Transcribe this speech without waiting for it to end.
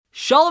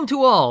Shalom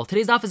to all!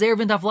 Today's daf is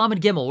Eruvin daf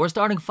Lamed Gimel. We're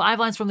starting 5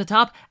 lines from the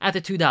top at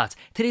the 2 dots.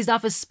 Today's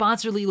daf is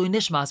sponsored Lilu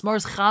Nishmas.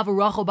 Mars Chava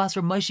Rachel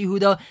Basar Maishi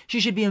Huda. She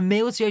should be a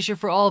Meilutz Yesher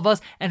for all of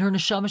us, and her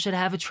neshama should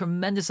have a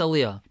tremendous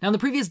aliyah. Now in the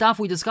previous daf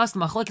we discussed the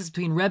machlekes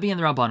between Rebbe and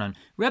the Rabbanon.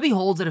 Rebbe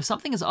holds that if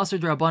something is asur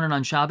Rabbanon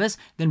on Shabbos,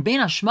 then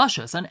Bein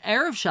Hashmashas, on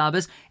Erev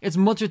Shabbos, it's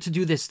mutter to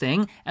do this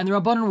thing, and the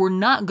Rabbanon were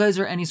not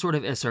geyser any sort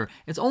of isur.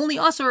 It's only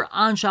asur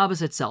on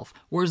Shabbos itself.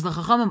 Whereas the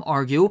Chachamim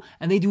argue,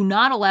 and they do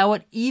not allow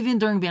it even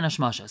during Bein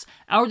Hashmashas.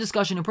 Our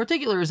discussion in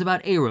particular is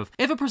about Eruv.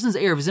 If a person's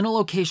Eruv is in a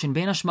location,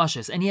 Bein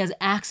Hashmashas, and he has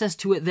access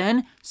to it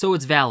then, so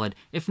it's valid.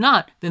 If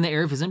not, then the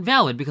Eruv isn't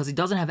valid because he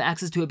doesn't have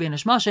access to it Bein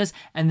Hashmashas,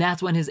 and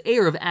that's when his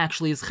Eruv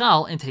actually is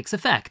chal and takes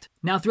effect.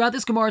 Now, throughout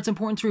this Gemara, it's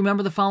important to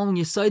remember the following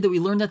yesod that we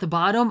learned at the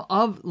bottom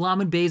of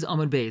Lamed Beis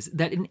Amud Beis,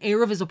 that an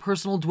Eruv is a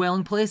personal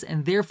dwelling place,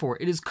 and therefore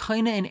it is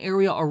kinda an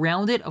area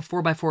around it of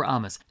 4x4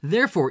 amas.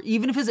 Therefore,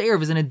 even if his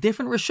Eruv is in a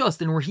different rishus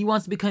than where he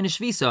wants to be kinda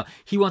shvisa,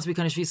 he wants to be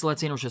kinda shvisa,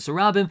 let's say in Rosh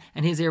Hashanah,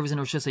 and his Eruv is in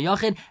Rosh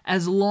Hashanah,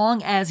 as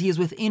long as he is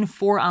within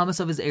 4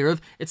 amas of his Eruv,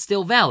 it's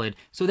still valid.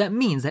 So that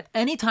means that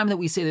any time that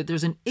we say that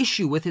there's an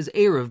issue with his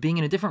Eruv being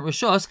in a different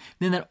rishus,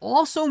 then that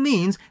also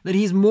means that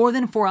he's more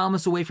than 4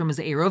 amas away from his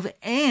Eruv,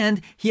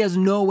 and he has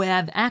no way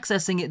of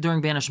accessing it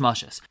during Bein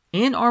Hashmashas.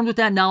 And armed with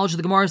that knowledge,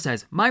 the Gemara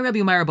says, My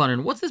Rebbe, my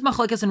Rabbanan. What's this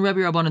machlekes and Rebbe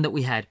Rabbanan that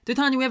we had?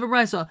 Titania, we have a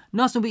brisa.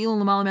 Nasu be'ilan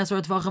l'malam asar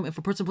tefachim. If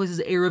a person places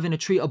Eruv in a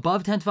tree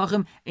above 10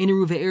 tefachim, in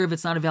Eruv Eruv,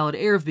 it's not a valid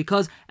Eruv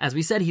because, as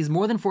we said, he's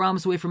more than 4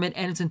 amas away from it,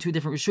 and it's in 2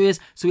 different rishuyas,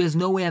 so he has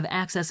no way of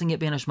accessing it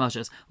Bein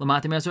Hashmashas.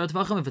 L'matim asar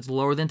tefachim. If it's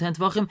lower than 10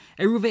 tefachim,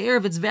 Eruv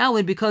Eruv, it's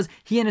valid because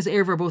he and his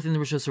Eruv are both in the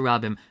Rishus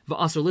Harabim.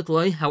 V'asar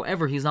litloi.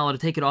 However, he's not allowed to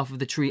take it off of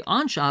the tree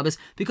on Shabbos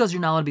because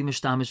you're not allowed to be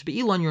mishtamish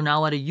be'ilan. You're not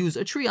allowed to use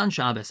a tree on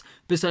Shabbos.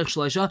 B'sach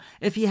shleisha.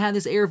 If he had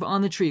this Eruv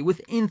on the tree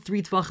within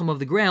 3 tvachim of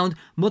the ground,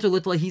 mutter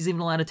litla, he's even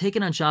allowed to take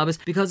it on Shabbos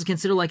because it's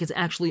considered like it's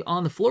actually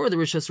on the floor of the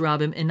Rishus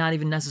Rabim and not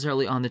even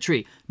necessarily on the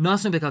tree.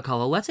 Nasun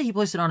bekakala, let's say he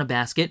placed it on a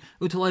basket,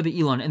 utalai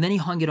be'ilon, and then he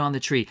hung it on the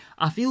tree.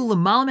 Afilu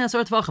l'mal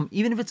me'asar tvachim,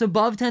 even if it's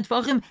above 10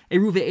 tvachim,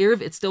 eruv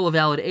erev, it's still a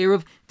valid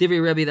erev.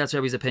 Divrei Rebbe, that's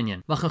Rebbe's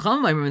opinion.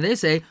 L'chacham, I remember they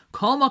say,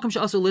 kol makom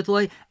she'asur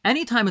litlai,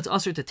 anytime it's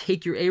asur to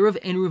take your erev,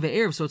 and eruv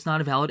erev, so it's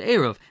not a valid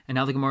erev. And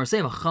now the Gemara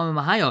say,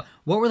 v'chachamim mahaya,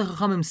 what were the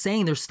chachamim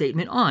saying their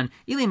statement on?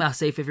 Ili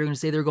ma'asef, if you're going to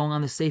say they're going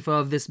on the seifa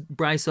of this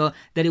brisa,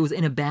 that it was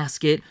in a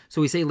basket,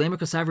 so we say lemer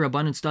kasav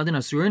rabbanon stadin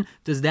asurin.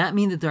 Does that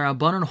mean that the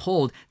rabbanon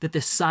hold that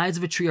the sides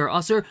of a tree are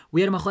asur? We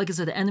had a machlekes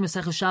at the end of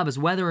Masechah Shabbos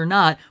whether or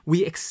not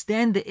we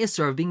extend the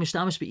isser of being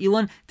mishtamish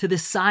be'ilan to the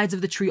sides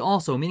of the tree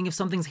also, meaning if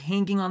something's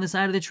hanging on the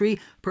side of the tree,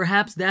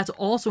 perhaps that's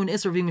also an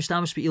isser of being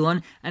mishtamish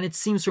be'ilan. And it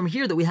seems from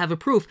here that we have a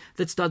proof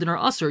that stadin are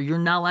asur. You're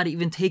not allowed to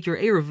even take your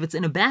eruv if it's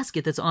in a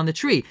basket that's on the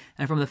tree.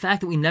 And from the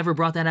fact that we never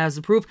brought that out as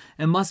a proof,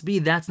 it must be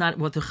that's not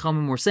what the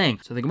chachamim were saying.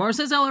 So the Gemara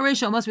says,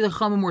 it must be the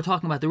chachamim were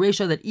talking about the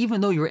reisha that even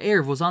though your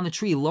eruv was on the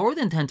tree lower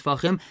than 10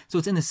 tefachim, so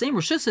it's in the same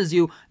rishus as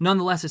you,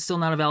 nonetheless it's still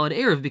not a valid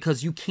eruv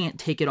because you can't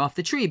take it off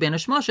the tree, ben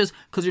hashmashas,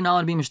 because you're not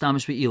allowed to be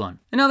mishtamish be'ilan.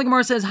 And now the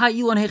Gemara says, Ha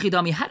ilan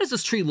hechidami, how does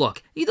this tree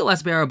look? Either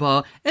less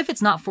baraba, if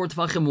it's not 4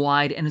 tefachim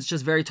wide and it's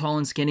just very tall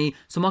and skinny,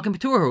 so makam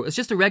peturhu, it's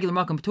just a regular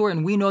makam petur,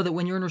 and we know that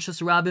when you're in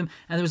Rishus Rabim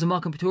and there's a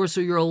makam petur,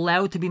 so you're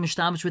allowed to be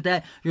mishtamish with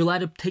that, you're allowed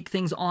to take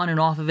things on and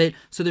off of it,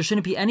 so there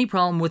shouldn't be any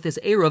problem with this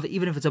eruv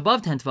even if it's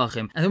above 10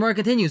 tefachim. And the Gemara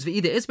continues,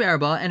 V'ida is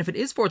baraba, and if it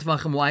is 4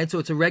 tefachim wide, so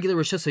it's a regular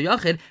Rishus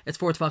Yachid, it's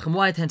 4 tefachim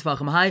wide, 10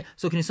 tefachim high,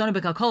 so Knisana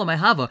Bekakala my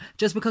hava,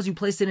 just because you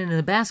placed it in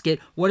a basket,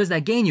 what does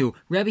that gain you?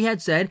 Rebbe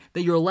had said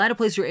that you're allowed to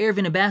place your eruv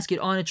in a basket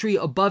on a tree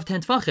above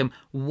 10 tefachim.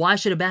 Why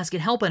should a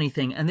basket help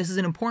anything? And this is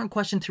an important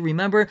question to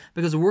remember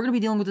because we're going to be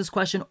dealing with this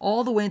question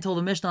all the way until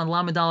the Mishnah on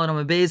Lamed Daled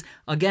Amud Beis.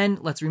 Again,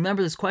 let's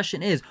remember this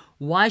question is,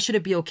 why should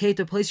it be okay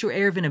to place your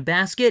eruv in a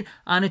basket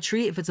on a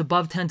tree if it's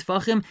above 10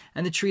 tefachim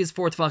and the tree is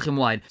 4 tefachim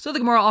wide? So the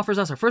Gemara offers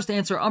us our first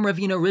answer.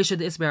 Ravino Reisha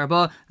de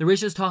Isbaraba. The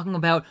Reisha is talking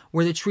about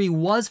where the tree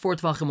was 4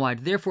 tefachim wide.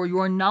 Therefore, you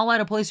are not allowed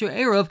to place your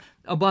eruv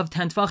above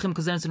 10 tefachim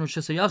because then it's in Rosh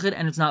Hashanah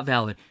and it's not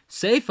valid.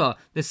 Seifa,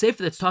 the seifa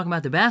that's talking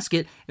about the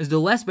basket is the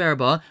less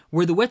baraba,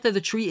 where the width of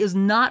the tree is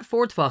not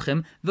 4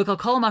 tefachim,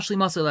 v'kalkal mashli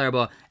masel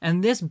arba,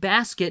 and this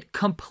basket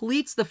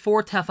completes the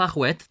 4 tefach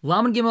width.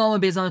 Lamed Gimel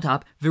Amud Beis on the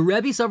top.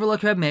 V'Rebbe savar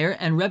like Reb Meir,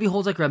 and Rebbe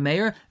holds like Reb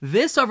Meir.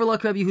 This savar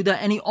like Reb Yehuda,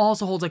 and he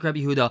also holds like Reb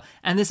Yehuda.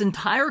 And this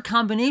entire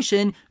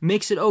combination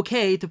makes it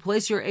okay to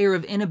place your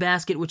eruv in a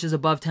basket which is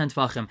above 10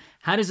 tefachim.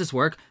 How does this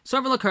work?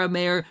 Savar like Reb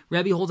Meir,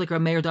 Rebbe holds like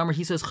Reb Meir. Damer,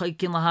 he says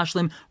chaykin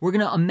lahashlim. We're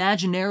going to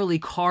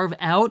imaginarily carve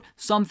out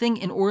something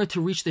in order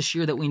to reach the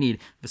shear that we need.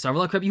 V'savar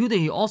like Rabbi Yehuda,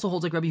 he also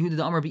holds like Rabbi Yehuda,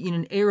 the Amar be'in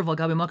an eruv al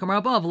gabe makam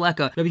rabba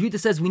v'leka. Rabbi Yehuda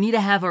says we need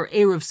to have our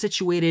eruv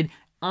situated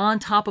on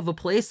top of a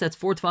place that's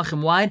 4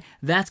 tefachim wide,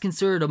 that's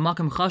considered a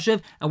makam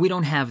chashiv, and we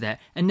don't have that.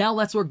 And now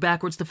let's work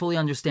backwards to fully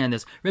understand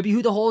this. Rabbi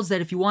Yehuda holds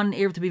that if you want an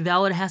Erev to be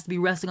valid, it has to be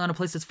resting on a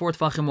place that's 4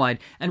 tefachim wide.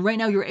 And right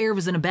now your Erev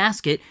is in a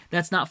basket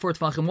that's not 4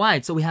 tefachim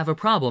wide, so we have a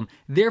problem.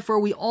 Therefore,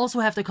 we also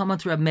have to come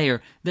onto Rabbi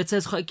Meir that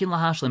says chaykin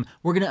lahashlim.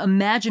 We're going to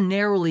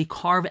imaginarily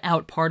carve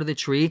out part of the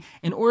tree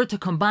in order to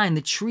combine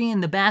the tree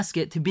and the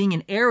basket to being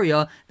an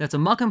area that's a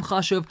makam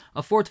chashiv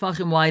of 4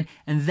 tefachim wide,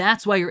 and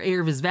that's why your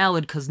Erev is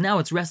valid, because now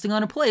it's resting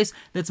on a place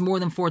that's more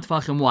than 4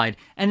 tefachim wide,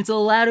 and it's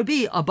allowed to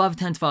be above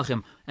 10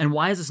 tefachim. And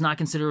why is this not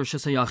considered Rosh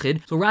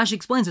Hashanah? So Rashi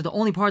explains that the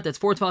only part that's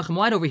 4 tefachim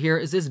wide over here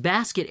is this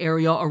basket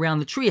area around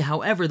the tree.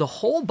 However, the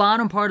whole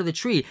bottom part of the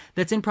tree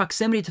that's in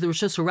proximity to the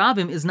Rosh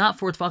Hashanah is not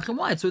 4 tefachim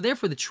wide. So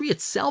therefore, the tree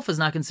itself is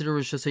not considered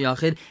Rosh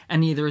Hashanah,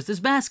 and neither is this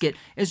basket.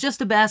 It's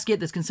just a basket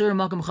that's considered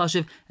Makam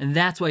Chashiv, and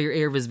that's why your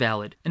Erev is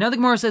valid. And now the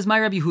Gemara says, my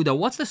Rabbi Yehuda,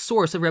 what's the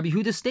source of Rabbi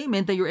Yehuda's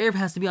statement that your Erev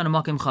has to be on a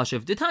Makam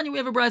Chashiv? Tanya, we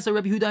have a brayso,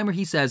 Rabbi Yehuda,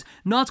 he says,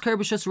 not Kar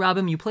Rosh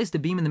Hashanah, you place the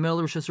beam in the middle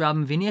of Rosh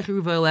Hashanah, V'niach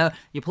Eruvin,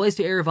 you place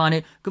the Erev on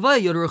it,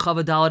 Gavaya Yoder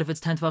Chava Dalet, if it's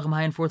 10 tefachim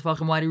high and 4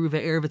 tefachim wide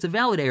Eruvin Erev, it's a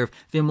valid Erev.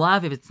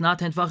 V'imlav, if it's not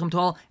 10 tefachim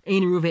tall,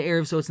 ain't Eruvin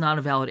Erev, so it's not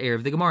a valid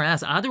Erev. The Gemara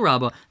asks,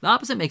 Adarabba, the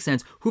opposite makes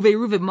sense. Huve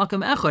Eruvin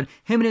Makam Echad,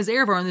 him and his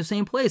Erev are in the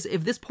same place.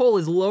 If this pole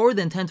is lower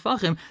than 10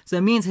 tefachim, so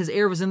that means his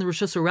Erev is in the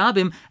Rosh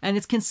Hashanah, and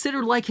it's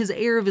considered like his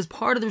Erev is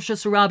part of the Rosh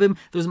Hashanah.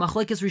 There's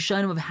machlekes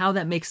rishonim of how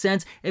that makes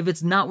sense if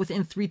it's not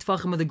within 3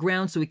 tefachim of the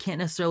ground, so we can't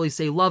necessarily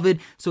say loved,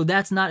 so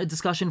that's not a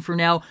discussion for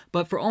now.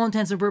 But for all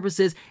intents and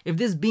purposes, if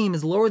this beam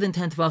is lower than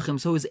 10 tefachim,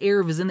 so his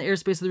Erev is in the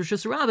airspace of the Rosh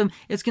Hashanah,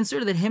 it's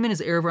considered that him and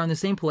his Erev are in the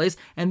same place,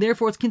 and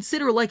therefore it's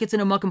considered like it's in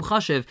a makam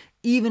chashiv,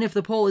 even if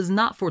the pole is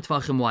not 4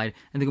 tefachim wide.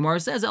 And the Gemara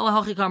says,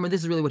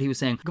 this is really what he was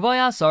saying.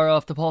 Gavaya Sarah,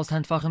 if the pole is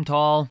 10 tefachim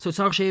tall, so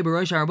tzarich shei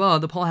b'rosh arba,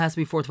 the pole has to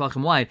be 4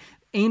 tefachim wide.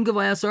 Ein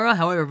Gavaya Sarah,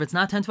 however, if it's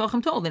not 10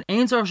 tefachim tall, then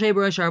Ein Tzarich Shei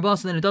B'Rosh Arba,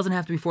 so then it doesn't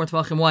have to be 4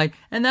 tefachim wide,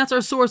 and that's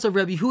our source of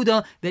Rabbi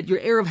Yehuda, that your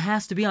Erev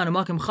has to be on a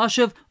makam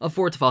chashiv of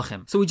 4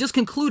 tefachim. So we just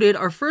concluded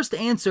our first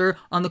answer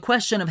on the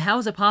question of how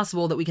is it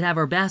possible that we can have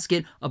our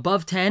basket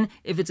above 10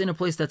 if it's in a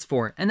place that's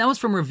 4, and that was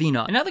from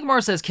Ravina. And now the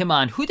Gemara says,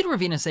 Kiman, who did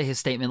Ravina say his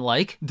statement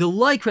like?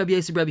 Like Rabbi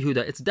Yosef Rabbi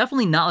Yehuda. It's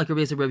definitely not like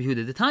Rabbi Yosef Rabbi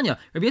Yehuda. The Tanya,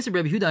 Rabbi Yosef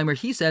Rabbi Yehuda, where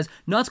he says,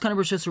 Notz kind of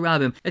Rosh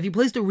Hashanah. If you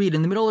placed a reed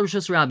in the middle of Rosh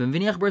Hashanah,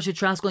 V'niach B'Rosh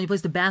Traskal, and you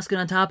placed a basket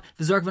on top,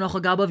 V'zark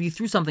V'nochal Gabav, you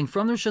threw something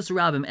from the Rosh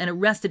Hashanah and it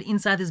rested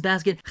inside this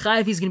basket,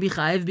 Chayiv, he's going to be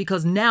Chayiv,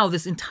 because now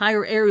this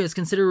entire area is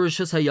considered Rosh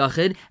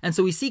Hashanah. And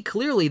so we see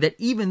clearly that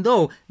even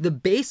though the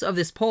base of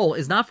this pole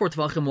is not 4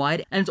 tefachim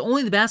wide, and it's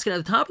only the basket at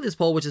the top of this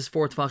pole which is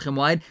 4 tefachim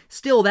wide,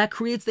 still that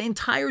creates the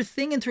entire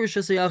thing into Rosh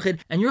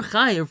Hashanah, and you're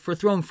Chayiv for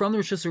throwing from the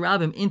Rosh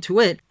Hashanah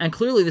into it. And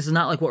clearly this is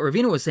not like what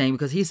Ravina was saying,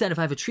 because he said if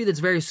I have a tree that's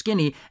very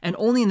skinny and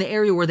only in the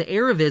area where the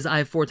Erev is I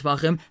have 4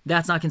 tefachim,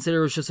 that's not considered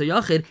Rosh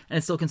Hashanah, and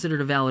it's still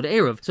considered a valid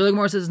Erev. So the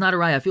Gemara says it's not a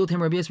raya. I feel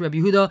him Rabbi Yosef Rabbi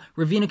Yehuda.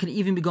 Ravina could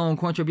even be going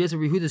according to Rabbi Yosef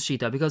Rabbi Yehuda's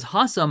shita, because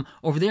Hasam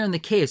over there in the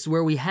case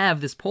where we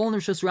have this pole in the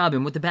Rosh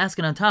Hashanah with the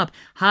basket on top,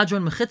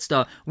 Hadron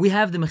Mechitzta, we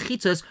have the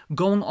mechitzas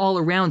going all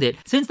around it.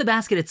 Since the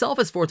basket itself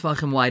is 4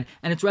 tefachim wide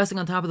and it's resting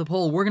on top of the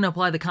pole, we're going to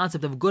apply the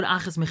concept of good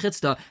achas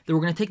mechitzta, that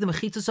we're going to take the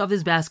mechitzas of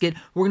this basket,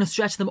 we're going to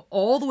stretch them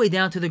all the way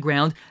down to the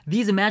ground.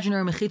 These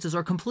imaginary mechitzas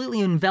are completely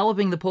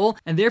enveloping the pole,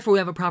 and therefore we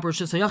have a proper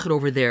Rosh Hashanah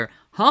over there.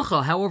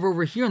 Hacha, however,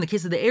 over here in the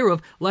case of the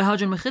Eruv, Lai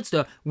Hadron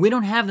Mechitzta, we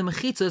don't have the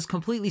mechitzas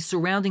completely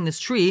surrounding this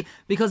tree,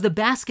 because the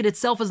basket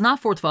itself is not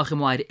 4 tefachim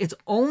wide. It's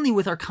only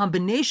with our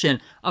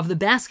combination of the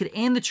basket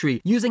and the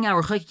tree, using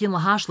our chakikin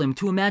lahashlim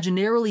to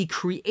imaginarily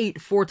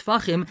create 4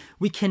 tefachim,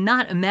 we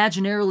cannot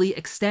imaginarily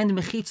extend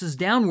mechitzas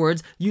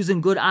downwards using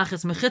good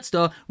achas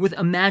mechitzta with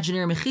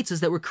imaginary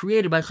mechitzas that were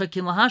created by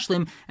chakikin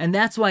lahashlim, and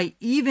that's why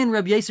even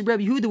Rabbi Yosef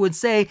Rabbi Yehuda would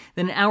say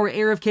that in our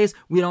Erev case,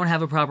 we don't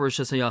have a proper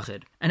Rosh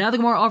Hashanah. And now the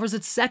Gemara offers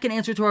its second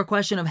answer to our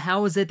question of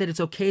how is it that it's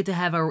okay to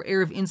have our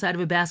Erev inside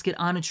of a basket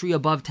on a tree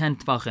above 10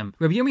 tefachim.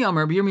 Rabbi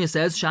Yirmiyah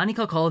says, Shani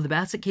Kalkal, the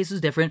basket case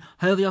is different.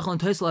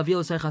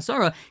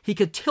 He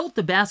could tilt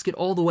the basket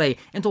all the way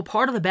until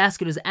part of the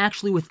basket is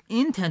actually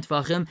within 10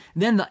 tefachim,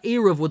 then the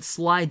Erev would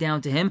slide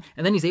down to him,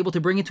 and then he's able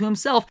to bring it to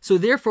himself. So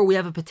therefore we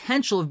have a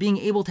potential of being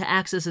able to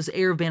access this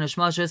Erev Ben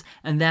Hashmashas,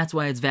 and that's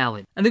why it's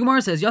valid. And the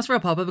Gemara says,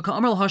 Yasra Papa,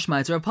 V'ka'amar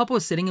l'hashmaitz, Rav Papa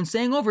was sitting and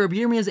saying over Rabbi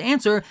Yirmiyah's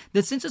answer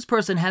that since this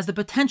person has the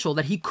potential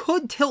that he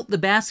could tilt the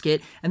basket,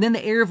 and then the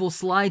Erev will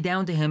slide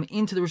down to him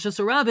into the Rosh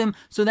Hashanah,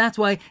 so that's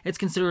why it's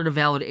considered a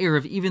valid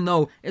Erev, even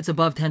though it's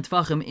above 10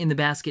 tefachim in the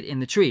basket in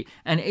the tree.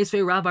 And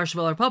Esvei Rav Bar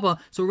Sheva Papa,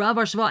 so Rav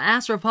Bar Sheva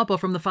asked Rav Papa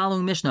from the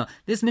following Mishnah.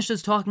 This Mishnah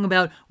is talking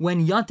about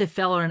when Yontif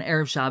fell on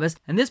Erev Shabbos,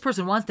 and this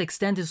person wants to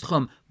extend his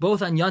chum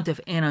both on Yontif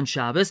and on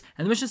Shabbos,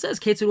 and the Mishnah says,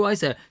 Ketzuru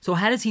Aisa. So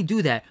how does he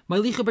do that?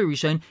 Ma'licha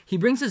B'Rishon, he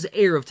brings his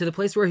Erev to the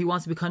place where he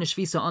wants to become a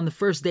Shvisa on the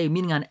first day,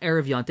 meaning on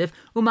Erev Yontif.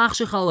 Umach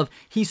Shechalav,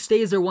 he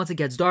stays there once it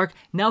gets dark,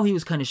 Now he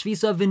was kind of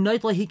shvisa,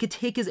 v'noitla, he could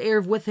take his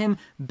Erev with him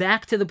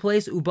back to the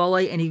place,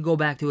 ubalai, and he could go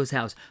back to his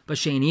house. But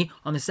Sheni,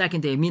 on the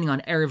second day, meaning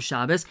on Erev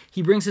Shabbos,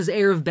 he brings his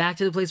Erev back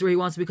to the place where he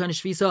wants to be kind of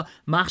shvisa,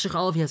 machshech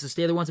alav, he has to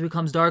stay there once it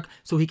becomes dark,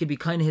 so he could be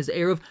kind of his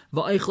Erev,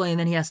 va'eichle, and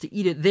then he has to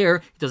eat it there.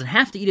 He doesn't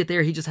have to eat it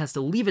there, he just has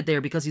to leave it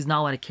there because he's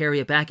not allowed to carry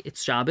it back.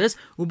 It's Shabbos,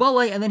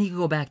 ubalai, and then he can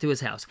go back to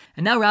his house.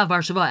 And now Rav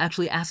Bar Shava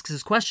actually asks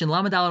his question,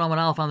 Lamed Daled Amud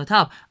Aleph on the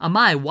top,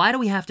 Amai, why do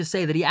we have to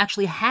say that he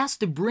actually has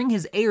to bring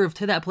his Erev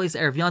to that place,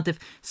 Erev Yontif,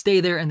 stay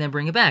there, and then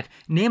bring it back?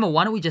 Nema,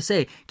 why don't we just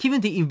say,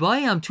 Kivin de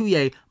Ibayam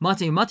Tuye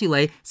Mate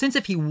Matile, since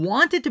if he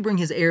wanted to bring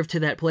his Erev to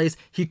that place,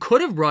 he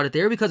could have brought it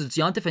there because it's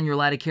Yontif and you're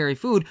allowed to carry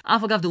food.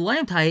 Afagav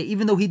Delayam Taye,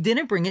 even though he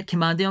didn't bring it,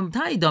 Kimandam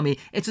Taye Dummy.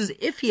 It's as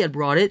if he had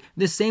brought it,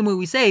 the same way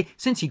we say,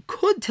 since he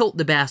could tilt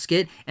the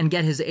basket and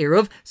get his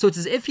Erev, so it's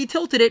as if he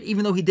tilted it,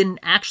 even though he didn't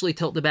actually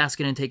tilt the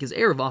basket and take his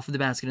Erev off of the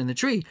basket in the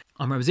tree.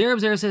 Reb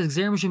Zera says,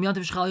 Gzera Mishum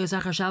Yontif Shchal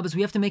Yosachar Shabbos,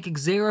 we have to make a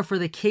Gzera for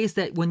the case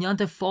that when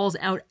Yontif falls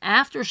out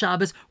after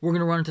Shabbos, we're going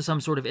to run into some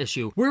sort of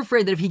issue. We're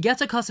afraid that if he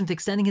gets accustomed to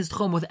extending his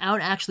tchum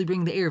without actually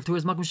bringing the Erev to where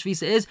his Makom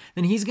Shvisa is,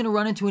 then he's going to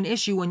run into an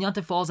issue when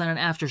Yontif falls out on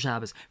after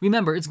Shabbos.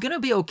 Remember, it's going to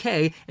be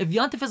okay if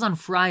Yontif is on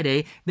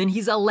Friday, then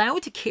he's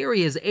allowed to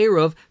carry his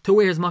Erev to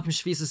where his Makom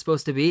Shvisa is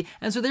supposed to be,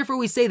 and so therefore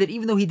we say that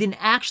even though he didn't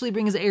actually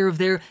bring his Erev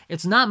there,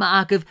 it's not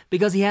Ma'akiv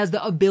because he has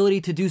the ability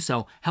to do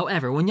so.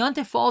 However, when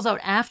Yontif falls out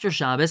after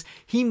Shabbos,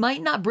 he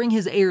might not bring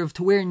his Erev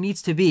to where it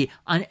needs to be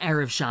on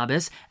Erev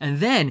Shabbos, and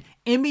then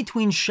in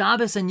between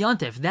Shabbos and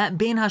Yontif, that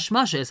Bein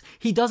Hashmashes,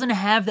 he doesn't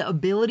have the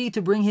ability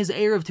to bring his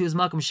Erev to his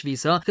Makom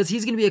Shvisa because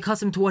he's going to be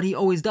accustomed to what he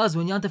always does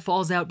when Yontif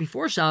falls out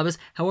before Shabbos.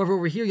 However,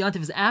 over here,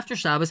 Yontif is after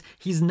Shabbos.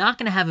 He's not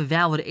going to have a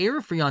valid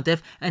Erev for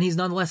Yontif, and he's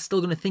nonetheless still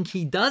going to think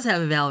he does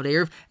have a valid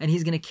Erev, and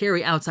he's going to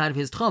carry outside of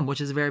his Tchum,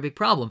 which is a very big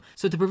problem.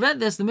 So to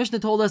prevent this, the Mishnah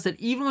told us that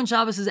even when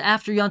Shabbos is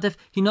after Yontif,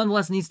 he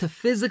nonetheless needs to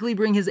physically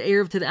bring his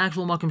Erev to the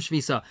actual Makom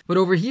Shvisa. But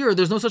over here,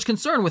 there's no such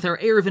concern with our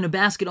Erev in a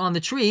basket on the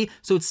tree,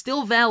 so it's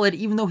still valid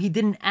even though he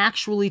didn't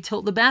actually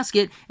tilt the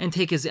basket and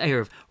take his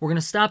Erev. We're going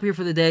to stop here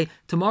for the day.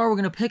 Tomorrow we're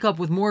going to pick up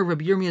with more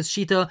Rabbi Yirmiyah's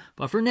Shita,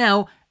 but for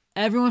now,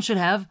 everyone should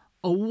have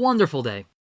a wonderful day.